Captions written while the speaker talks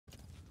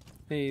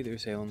Hey there,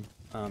 Salem.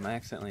 I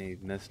accidentally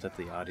messed up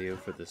the audio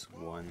for this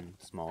one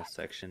small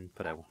section,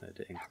 but I wanted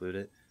to include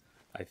it.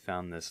 I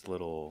found this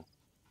little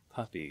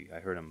puppy. I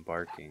heard him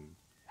barking,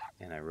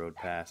 and I rode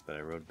past, but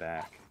I rode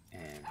back,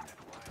 and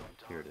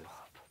here it is.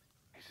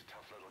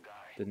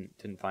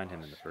 Didn't find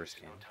him in the first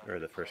game, or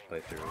the first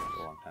playthrough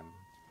a long time ago.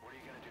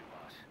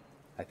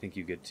 I think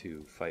you get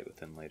to fight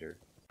with him later.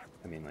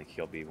 I mean, like,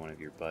 he'll be one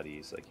of your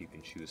buddies, like you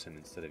can choose him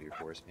instead of your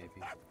horse,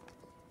 maybe.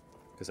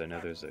 Because I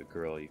know there's a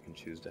girl you can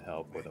choose to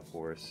help with a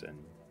horse,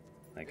 and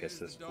I guess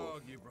this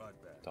dog you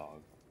brought back.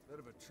 Dog. Bit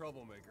of a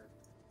troublemaker.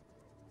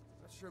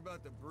 Not sure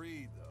about the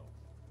breed, though.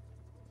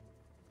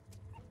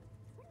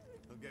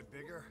 He'll get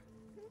bigger?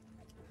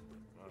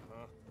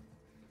 Uh-huh.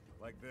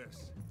 Like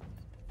this.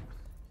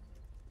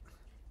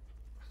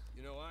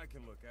 You know, I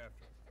can look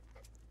after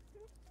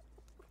him.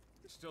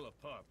 He's still a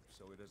pup,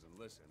 so he doesn't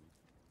listen.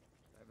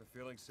 I have a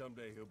feeling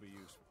someday he'll be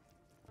useful.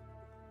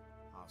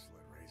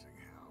 Oslet raising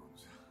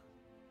hounds.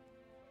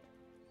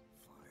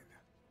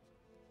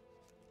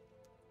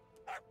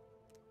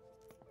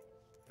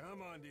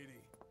 Come on, Dee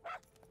Dee.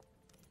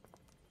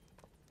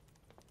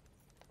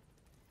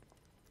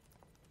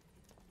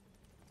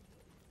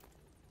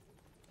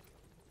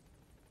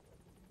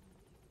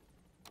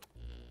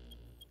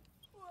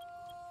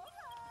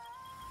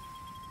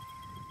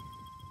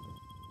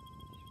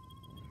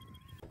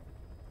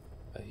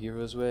 A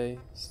Hero's Way,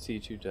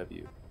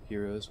 C2W.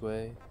 Hero's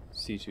Way,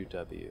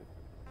 C2W.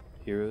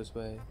 Hero's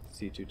Way,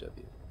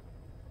 C2W.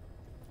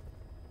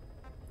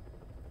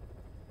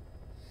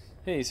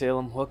 Hey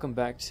Salem, welcome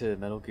back to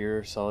Metal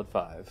Gear Solid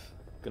 5.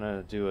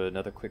 Gonna do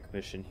another quick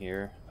mission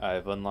here.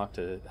 I've unlocked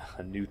a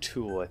new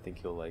tool I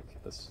think you'll like.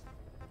 Let's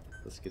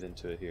get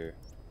into it here.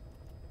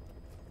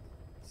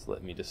 Just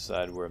let me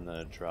decide where I'm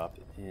gonna drop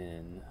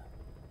in.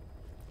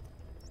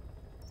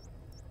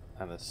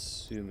 I'm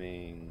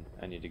assuming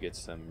I need to get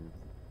some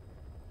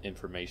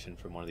information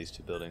from one of these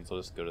two buildings. I'll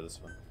just go to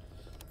this one.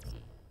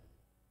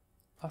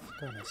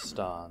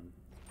 Afghanistan.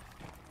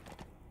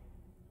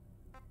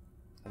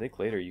 I think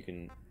later you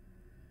can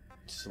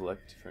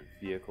select different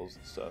vehicles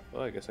and stuff.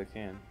 Oh, I guess I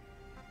can.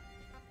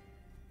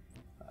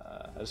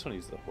 I just want to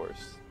use the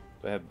horse.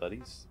 Do I have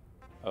buddies?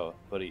 Oh,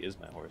 buddy is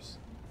my horse.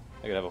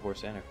 I could have a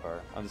horse and a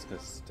car. I'm just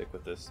gonna stick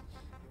with this.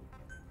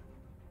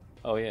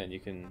 Oh yeah, and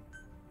you can...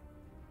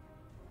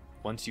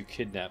 Once you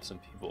kidnap some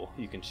people,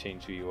 you can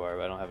change who you are,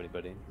 but I don't have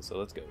anybody, so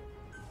let's go.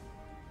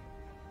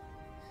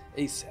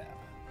 ASAP.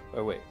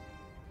 Oh wait,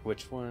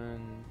 which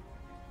one?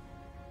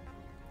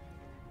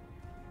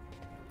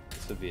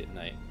 This would be at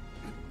night.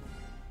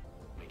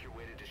 Make your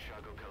way to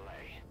Deshago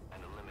Calais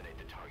and eliminate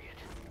the target.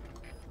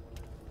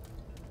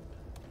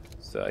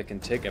 So I can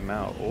take him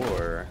out,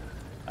 or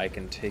I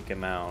can take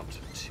him out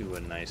to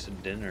a nice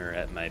dinner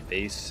at my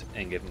base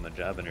and give him a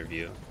job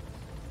interview.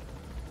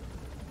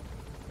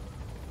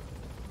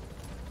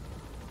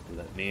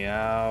 Let me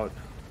out.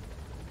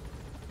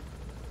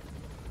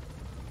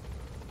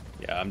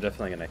 Yeah, I'm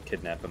definitely gonna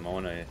kidnap him. I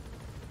wanna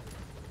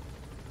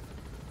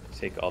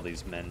take all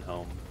these men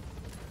home.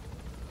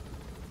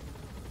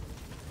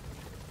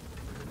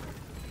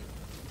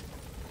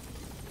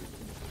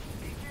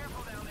 Be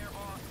careful down there,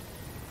 boss.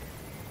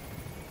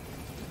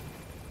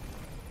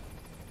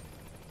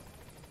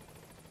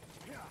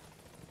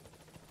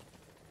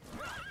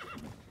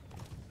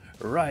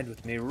 Ride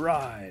with me,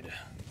 ride!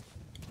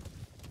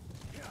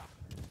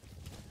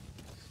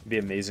 It'd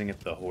be amazing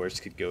if the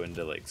horse could go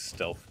into like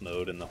stealth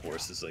mode and the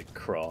horse is like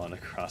crawling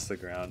across the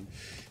ground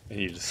and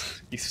you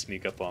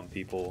sneak up on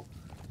people,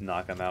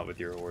 knock them out with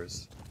your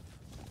horse,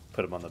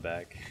 put them on the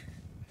back.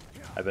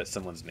 I bet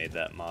someone's made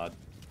that mod.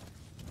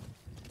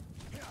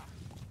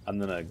 I'm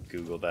gonna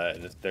Google that,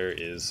 and if there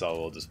is, I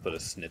will just put a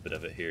snippet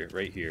of it here,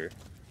 right here.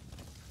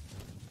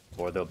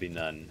 Or there'll be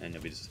none, and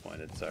you'll be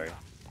disappointed, sorry.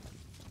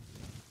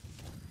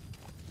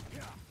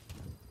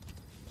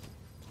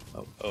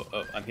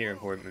 Oh, I'm here,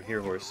 horse.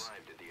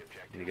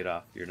 You need to get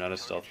off. You're not a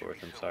stealth horse,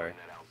 I'm sorry.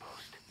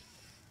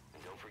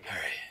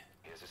 Alright.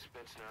 He has a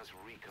Spetsnaz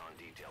recon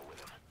detail with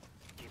him.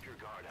 Keep your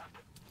guard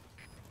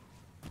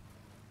up.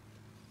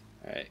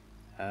 Alright.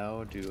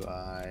 How do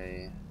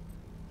I...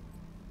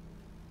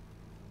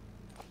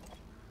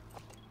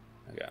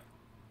 Okay.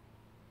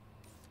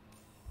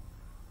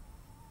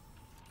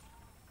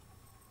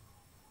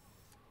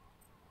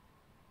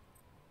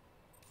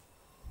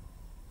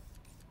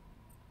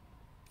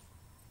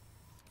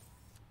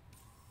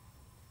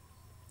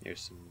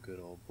 Here's some good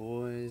old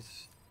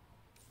boys.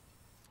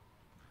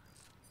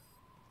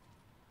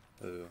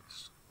 Oh,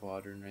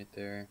 squadron right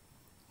there.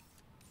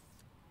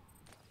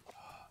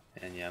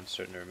 And yeah, I'm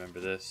starting to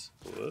remember this.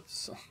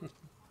 Whoops.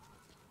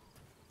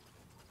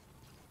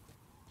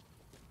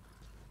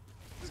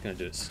 Just gonna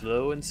do it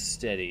slow and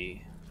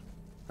steady.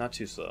 Not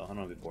too slow, I don't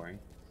want to be boring.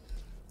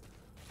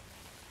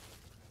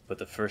 But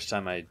the first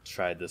time I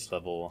tried this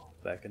level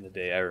back in the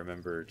day, I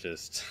remember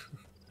just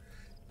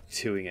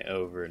doing it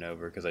over and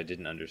over because I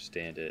didn't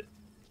understand it,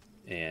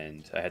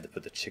 and I had to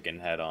put the chicken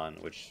hat on,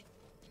 which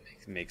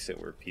makes it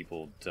where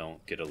people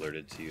don't get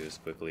alerted to you as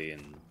quickly,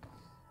 and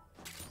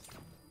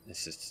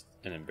it's just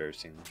an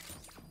embarrassing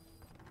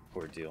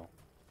ordeal.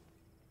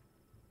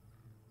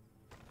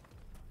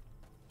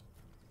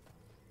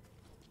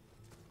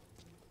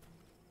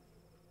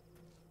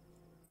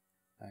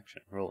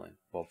 Action. Rolling.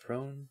 While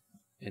prone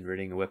and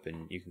readying a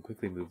weapon, you can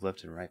quickly move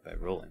left and right by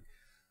rolling.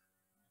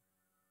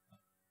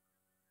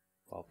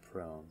 While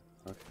prone.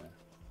 Okay.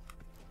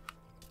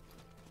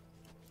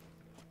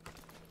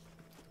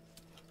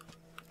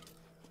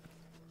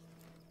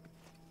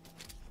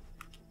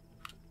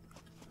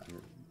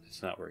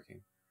 It's not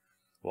working.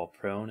 While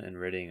prone and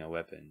readying a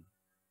weapon.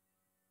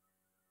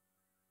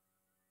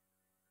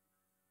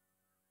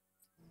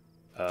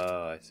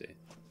 Oh, I see.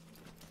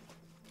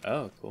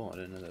 Oh, cool. I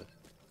didn't know that.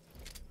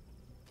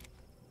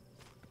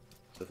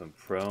 So if I'm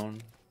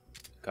prone,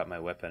 got my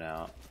weapon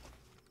out.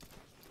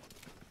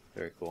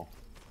 Very cool.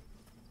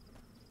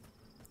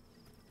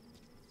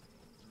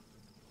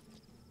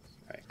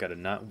 Alright, gotta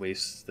not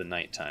waste the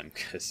nighttime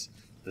because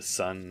the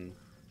sun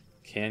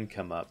can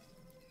come up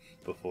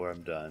before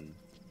I'm done.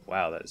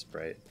 Wow, that is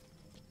bright.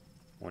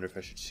 I wonder if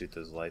I should shoot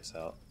those lights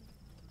out.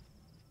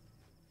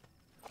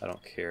 I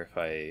don't care if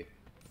I...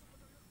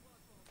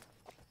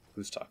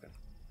 Who's talking?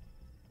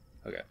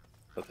 Okay,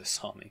 but they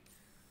saw me.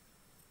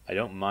 I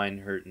don't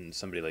mind hurting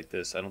somebody like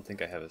this. I don't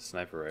think I have a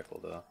sniper rifle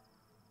though.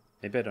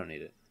 Maybe I don't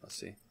need it. Let's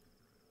see.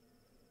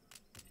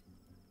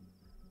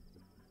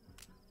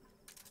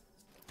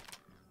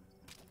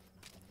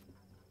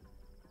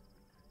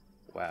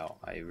 Wow,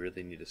 I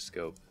really need a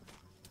scope.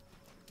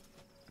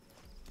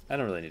 I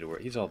don't really need to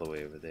worry. He's all the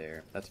way over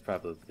there. That's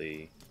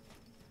probably...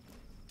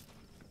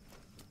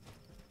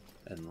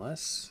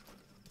 Unless...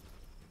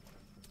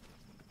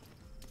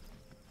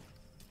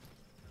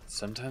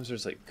 Sometimes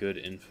there's like good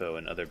info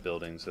in other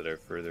buildings that are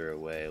further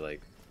away,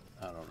 like,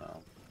 I don't know.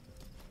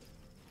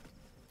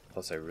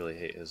 Plus I really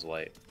hate his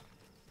light.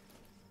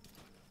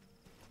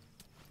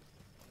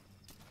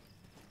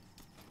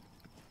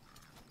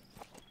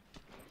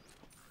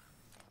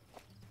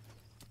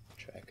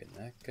 Tracking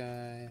that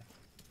guy.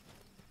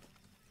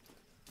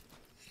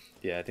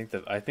 Yeah,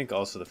 I think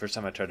also the first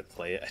time I tried to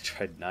play it, I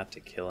tried not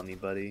to kill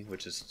anybody,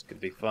 which is could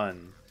be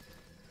fun.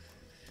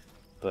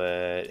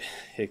 But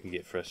it can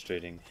get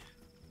frustrating.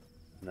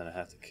 And then I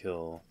have to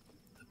kill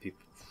the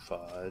people.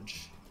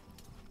 Fudge.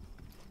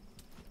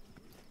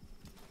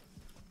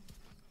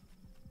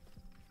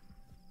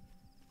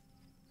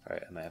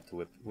 Alright, I might have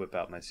to whip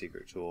out my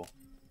secret tool.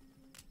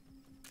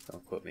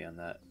 Don't quote me on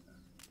that.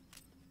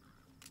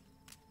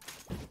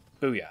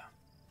 Booyah!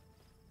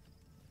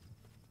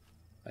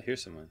 I hear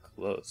someone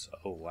close.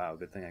 Oh wow,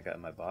 good thing I got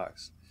in my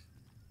box.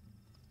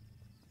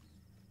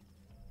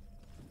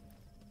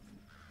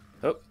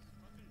 Oh!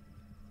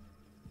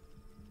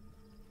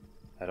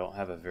 I don't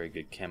have a very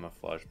good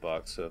camouflage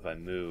box, so if I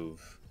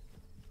move,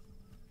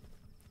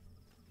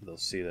 they'll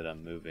see that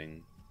I'm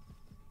moving.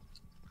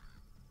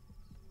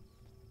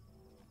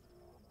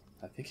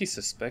 I think he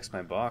suspects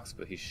my box,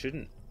 but he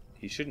shouldn't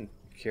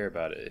care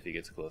about it if he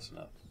gets close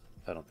enough.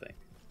 I don't think.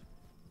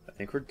 I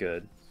think we're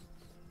good.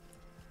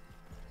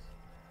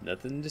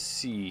 Nothing to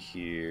see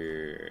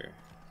here.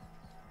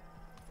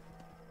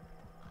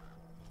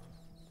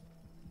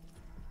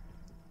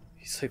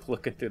 He's like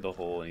looking through the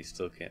hole and he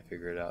still can't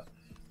figure it out.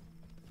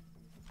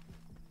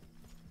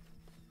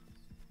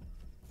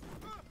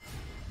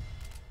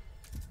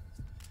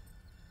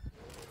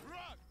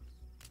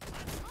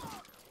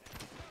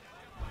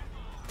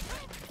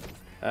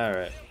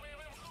 Alright.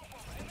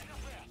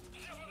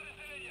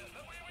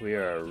 We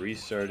are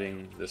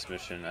restarting this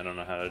mission. I don't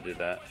know how to do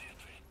that.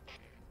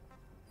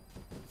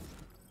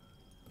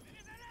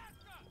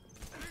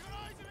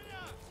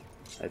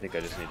 I think I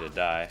just need to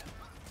die.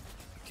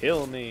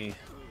 Kill me!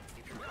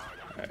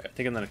 Alright, I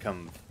think I'm gonna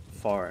come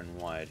far and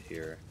wide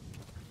here.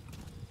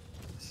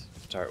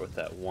 Start with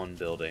that one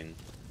building.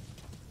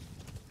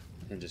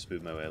 And just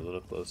move my way a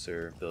little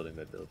closer, building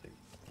by building.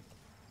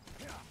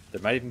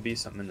 There might even be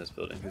something in this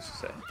building, who's to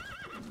say?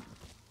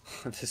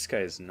 This guy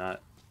is not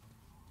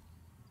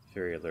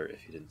very alert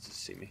if he didn't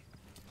see me.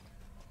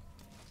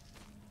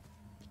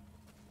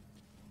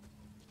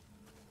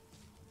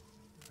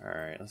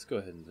 Alright, let's go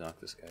ahead and knock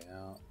this guy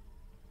out.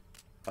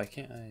 Why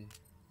can't I?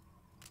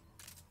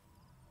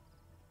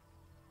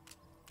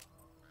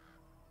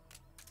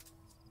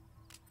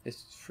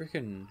 It's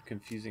freaking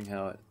confusing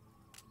how it...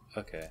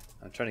 Okay,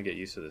 I'm trying to get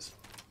used to this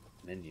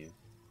menu.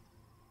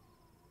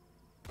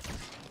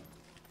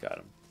 Got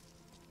him.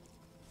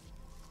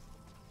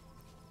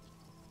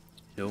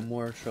 No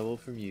more trouble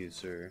from you,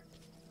 sir.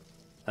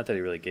 Not that he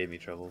really gave me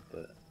trouble,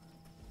 but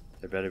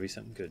there better be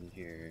something good in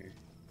here.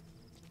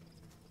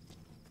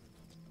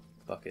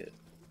 Bucket.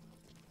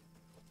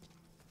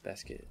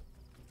 Basket.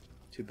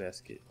 2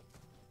 basket.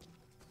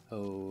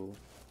 Oh,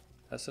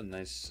 that's a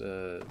nice,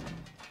 oh.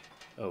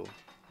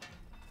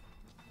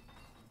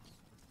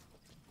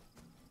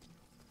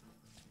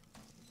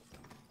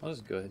 I'll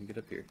just go ahead and get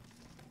up here.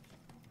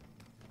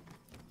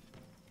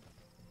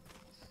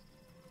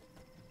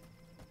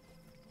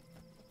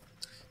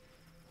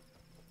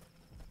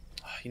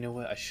 You know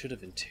what? I should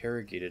have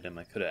interrogated him.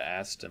 I could have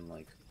asked him,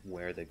 like,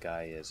 where the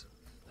guy is.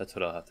 That's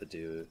what I'll have to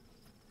do.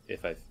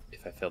 if I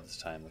fail this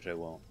time, which I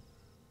won't.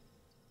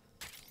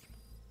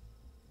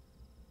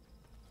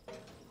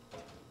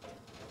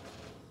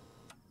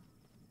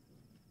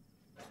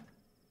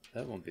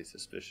 That won't be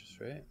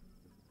suspicious, right?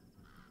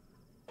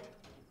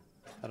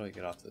 How do I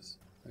get off this?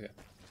 Okay.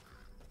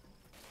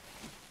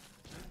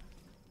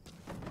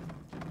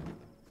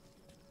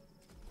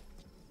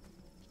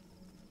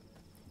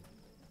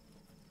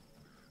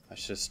 I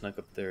should have snuck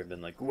up there and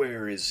been like,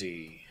 where is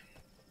he?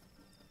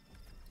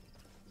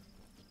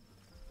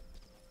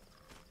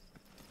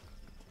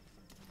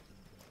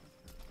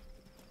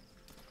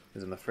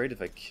 Because I'm afraid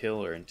if I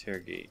kill or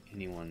interrogate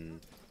anyone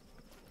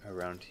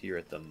around here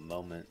at the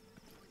moment,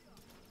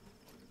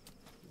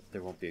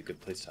 there won't be a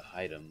good place to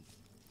hide him.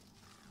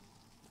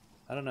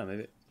 I don't know,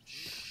 maybe...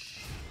 Shh.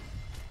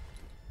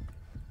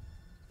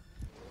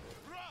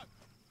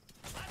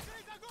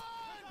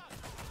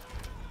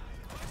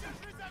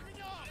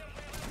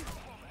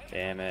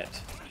 Damn it.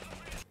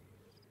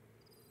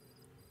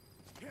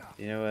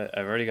 You know what?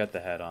 I've already got the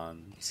hat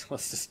on, so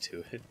let's just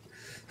do it.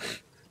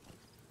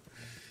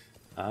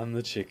 I'm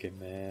the chicken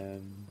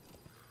man.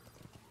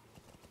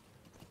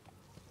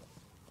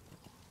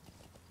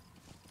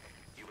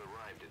 You've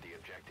arrived at the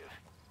objective.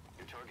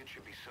 Your target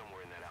should be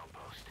somewhere in that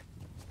outpost.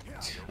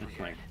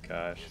 Oh my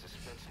gosh. There's a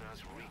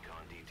Spetsnaz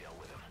recon detail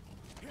with him.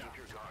 Keep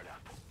your guard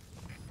up.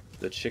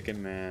 The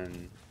chicken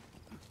man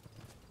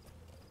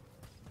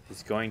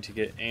is going to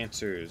get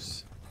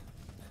answers.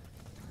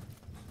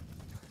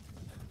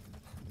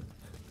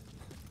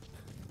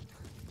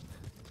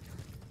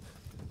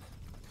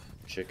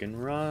 Chicken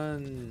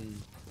run.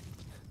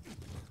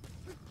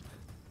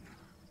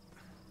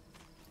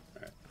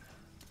 All right.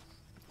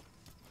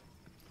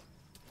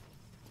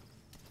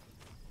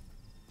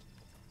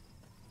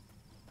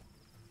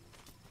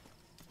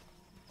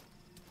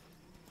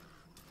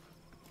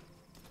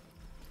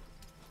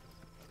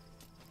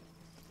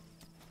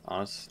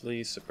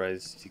 Honestly,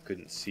 surprised he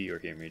couldn't see or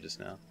hear me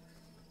just now.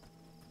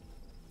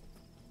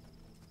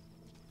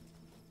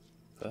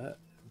 But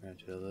we're gonna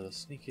do a little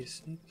sneaky.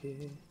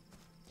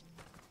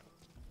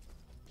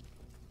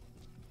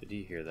 Did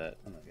he hear that?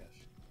 Oh my gosh.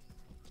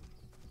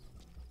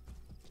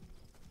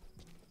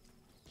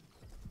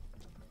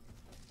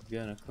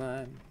 Gonna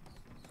climb.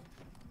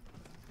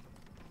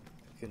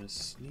 Gonna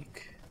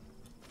sneak.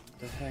 What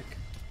the heck?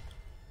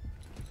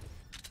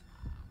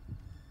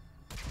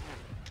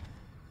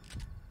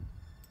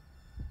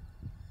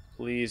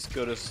 Please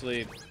go to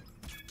sleep.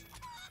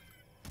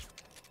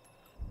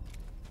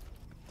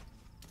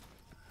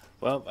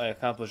 Well, I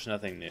accomplished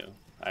nothing new.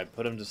 I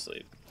put him to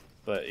sleep.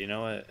 But you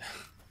know what?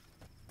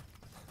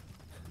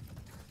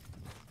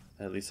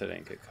 At least I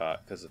didn't get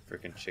caught because the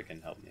freaking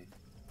chicken helped me.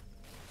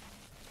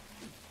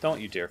 Don't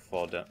you dare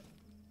fall down.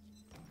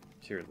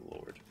 Dear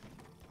Lord.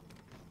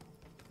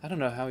 I don't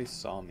know how he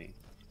saw me.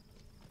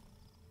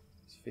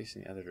 He's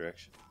facing the other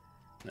direction.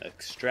 Now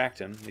extract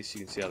him. At least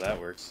you can see how that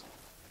works.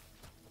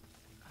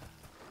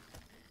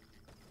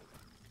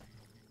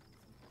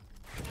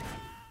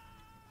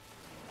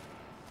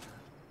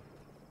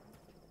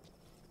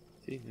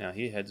 See, now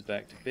he heads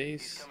back to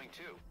base. He's coming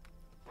too.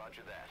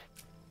 Roger that.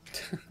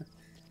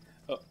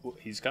 Oh,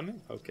 he's coming?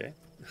 Okay.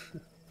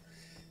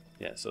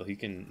 Yeah, so he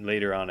can,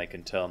 later on I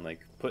can tell him, like,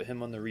 put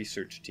him on the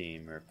research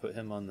team, or put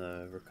him on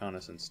the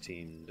reconnaissance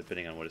team,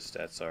 depending on what his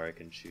stats are, I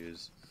can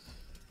choose.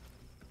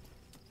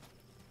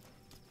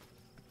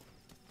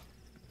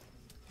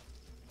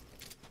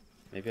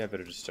 Maybe I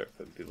better just start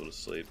putting people to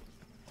sleep.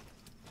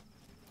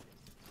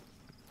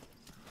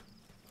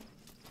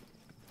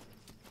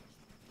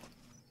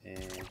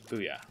 And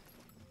booyah.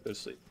 Go to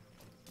sleep.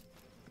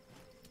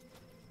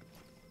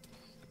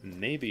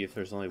 Maybe if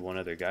there's only one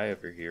other guy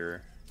over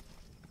here,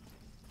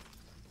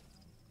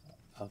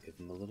 I'll give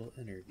him a little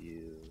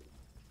interview.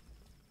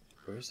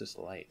 Where's this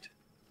light?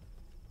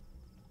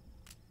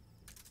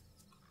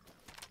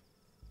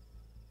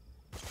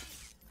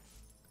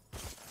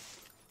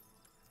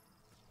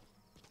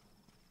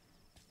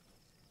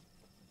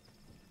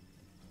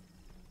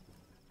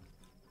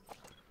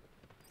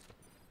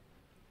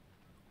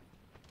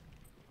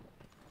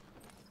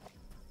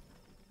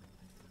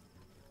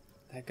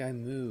 That guy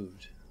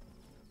moved.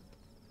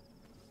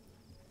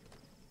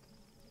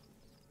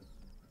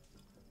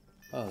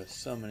 Oh, there's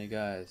so many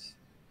guys.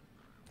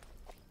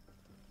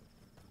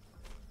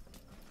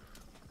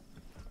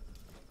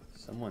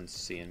 Someone's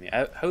seeing me.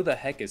 Who the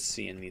heck is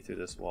seeing me through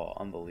this wall?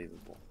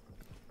 Unbelievable.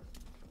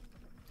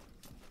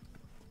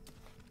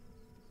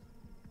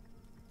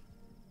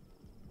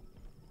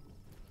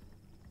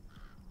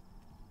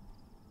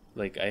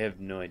 Like, I have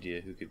no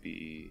idea who could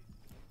be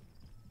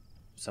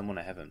someone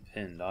I haven't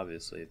pinned,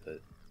 obviously,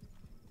 but...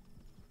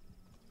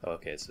 Oh,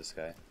 okay, it's this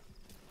guy.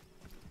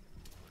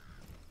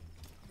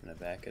 Gonna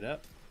back it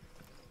up.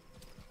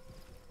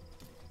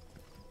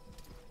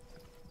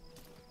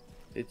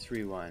 It's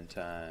rewind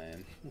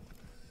time.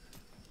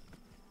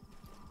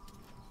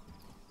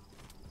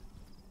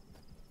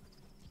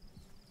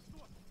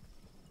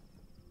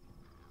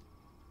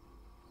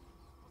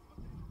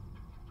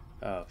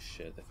 Oh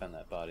shit, they found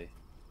that body.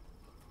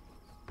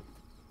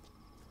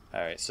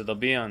 Alright, so they'll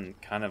be on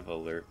kind of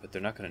alert, but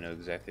they're not going to know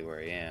exactly where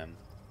I am.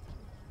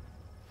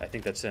 I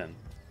think that's him.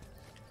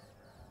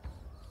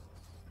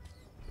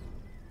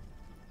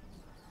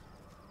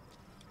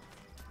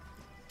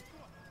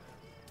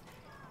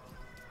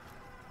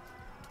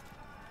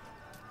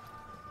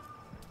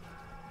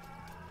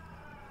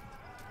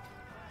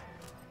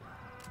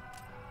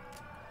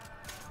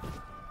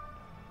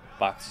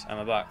 Box. I'm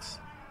a box.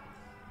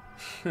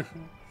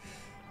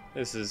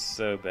 This is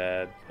so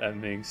bad.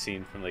 I'm being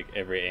seen from like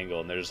every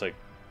angle, and they're just like,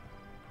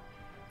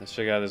 let's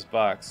check out this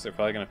box. They're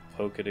probably gonna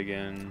poke it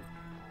again.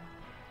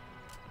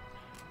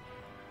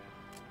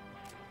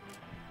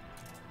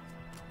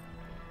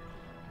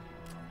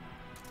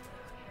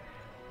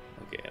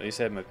 Okay, at least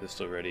I have my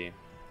pistol ready.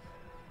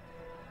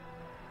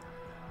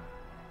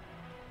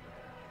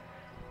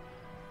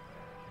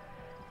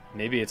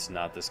 Maybe it's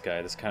not this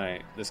guy. This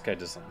guy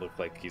doesn't look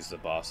like he's the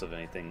boss of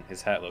anything.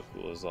 His hat looked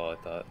cool is all I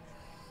thought.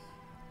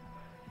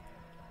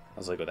 I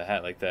was like, with a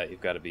hat like that,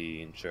 you've got to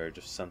be in charge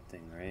of something,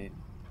 right?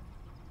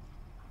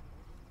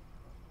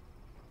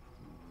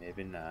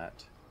 Maybe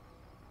not.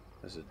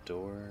 There's a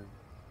door.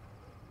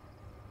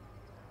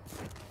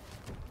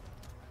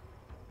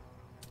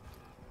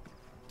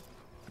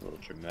 A little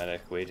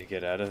dramatic way to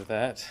get out of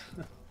that.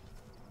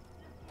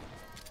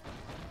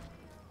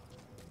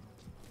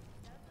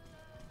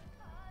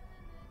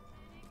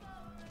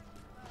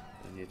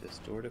 I need this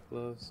door to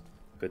close.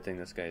 Good thing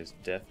this guy is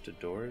deaf to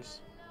doors.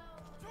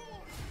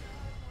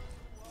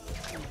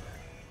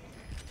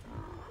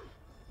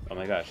 Oh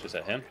my gosh, is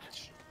that him?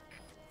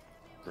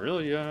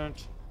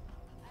 Brilliant!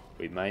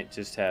 We might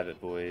just have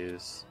it,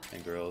 boys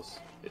and girls,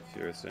 if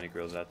there's any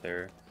girls out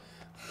there.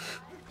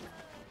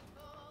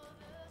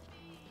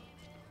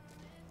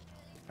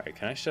 Alright,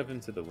 can I shove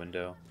him through the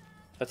window?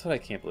 That's what I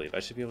can't believe. I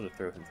should be able to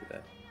throw him through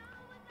that.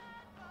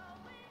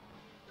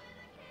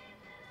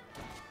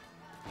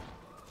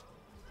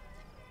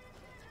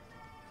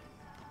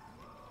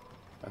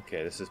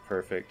 Okay, this is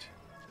perfect.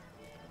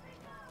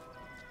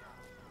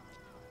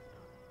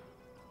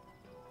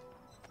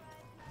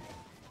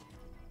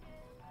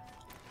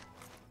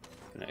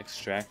 Gonna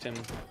extract him.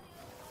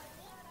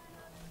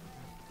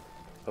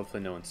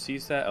 Hopefully no one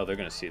sees that. Oh, they're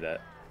gonna see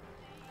that.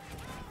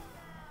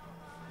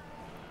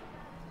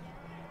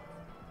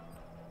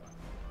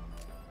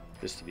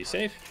 Just to be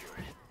safe,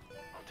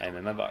 I'm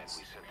in my box.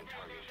 We sent the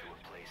target to a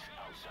place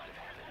outside of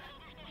heaven.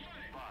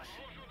 Boss,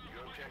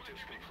 your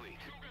objective's complete.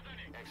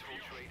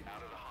 Exfiltrate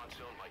out of the hot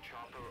zone by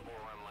chopper or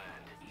on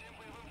land.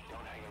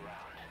 Don't hang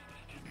around.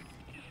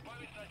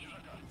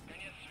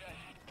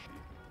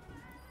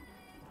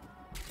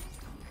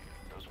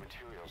 Those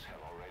materials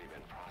have already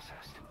been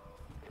processed.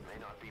 It may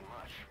not be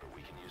much, but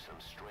we can use them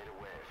straight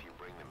away if you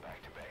bring them back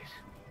to base.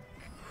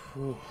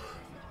 Whew.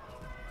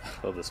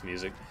 Love this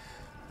music.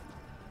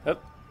 Oh,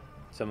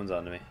 someone's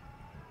onto me.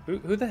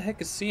 Who the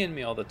heck is seeing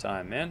me all the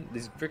time, man?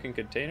 These freaking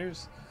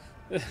containers?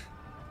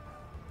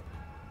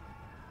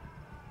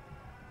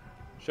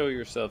 Show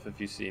yourself if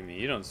you see me.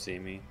 You don't see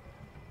me.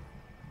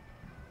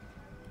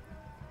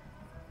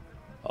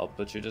 I'll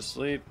put you to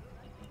sleep.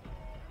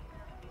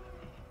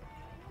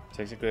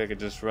 Technically I could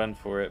just run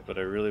for it, but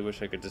I really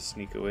wish I could just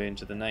sneak away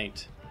into the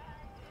night.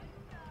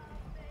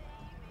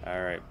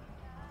 Alright.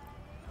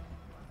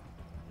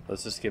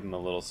 Let's just give him a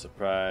little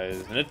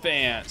surprise in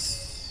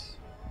advance.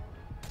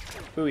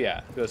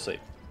 Booyah, go to sleep.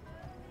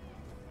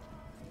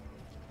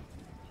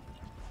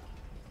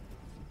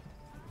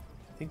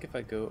 I think if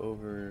I go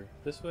over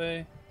this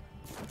way.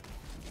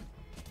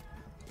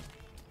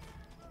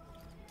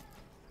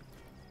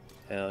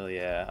 Hell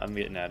yeah, I'm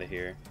getting out of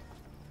here.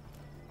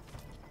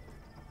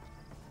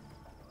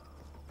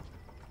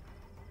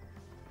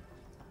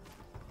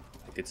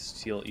 I could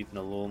steal even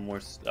a little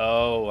more.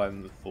 Oh,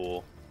 I'm a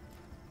fool.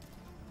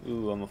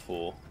 Ooh, I'm a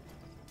fool.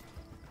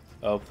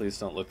 Oh, please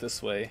don't look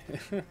this way.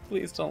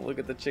 Please don't look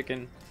at the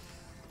chicken.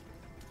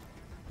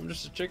 I'm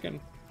just a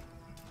chicken.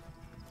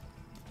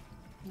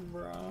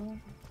 Bro.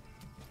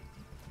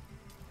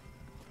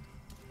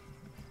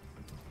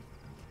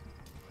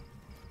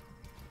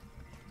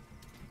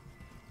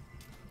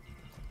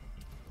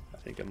 I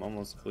think I'm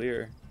almost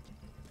clear.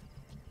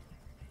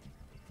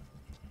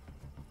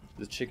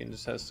 The chicken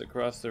just has to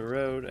cross the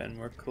road and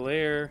we're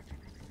clear.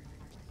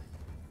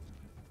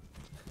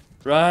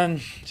 Run!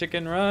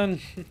 Chicken, run!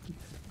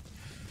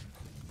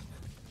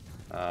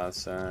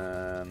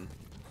 Awesome.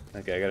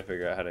 Okay, I gotta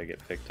figure out how to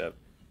get picked up.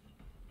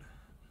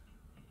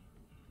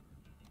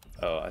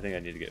 Oh, I think I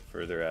need to get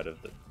further out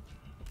of the...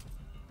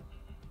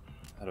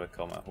 How do I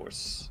call my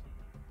horse?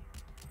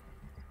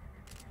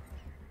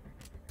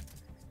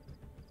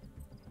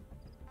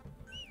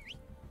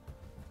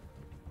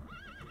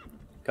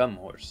 Come,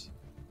 horse.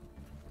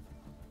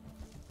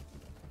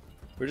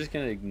 We're just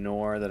gonna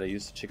ignore that I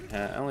used the chicken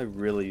hat. I only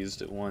really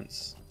used it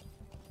once.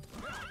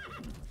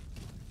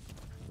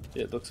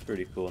 It looks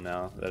pretty cool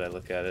now that I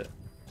look at it.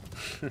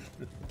 That's it.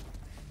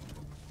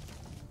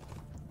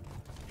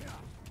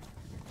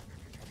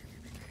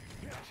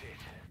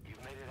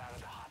 You've made it out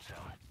of the hot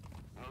zone.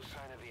 No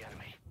sign of the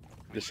enemy.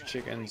 This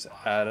chicken's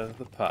out of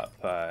the pot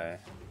pie.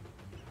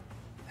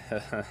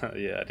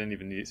 Yeah, I didn't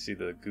even need to see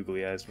the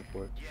googly eyes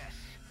before.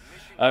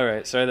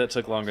 Alright, sorry that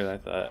took longer than I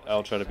thought.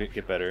 I'll try to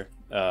get better.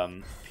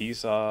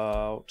 Peace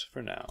out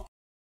for now.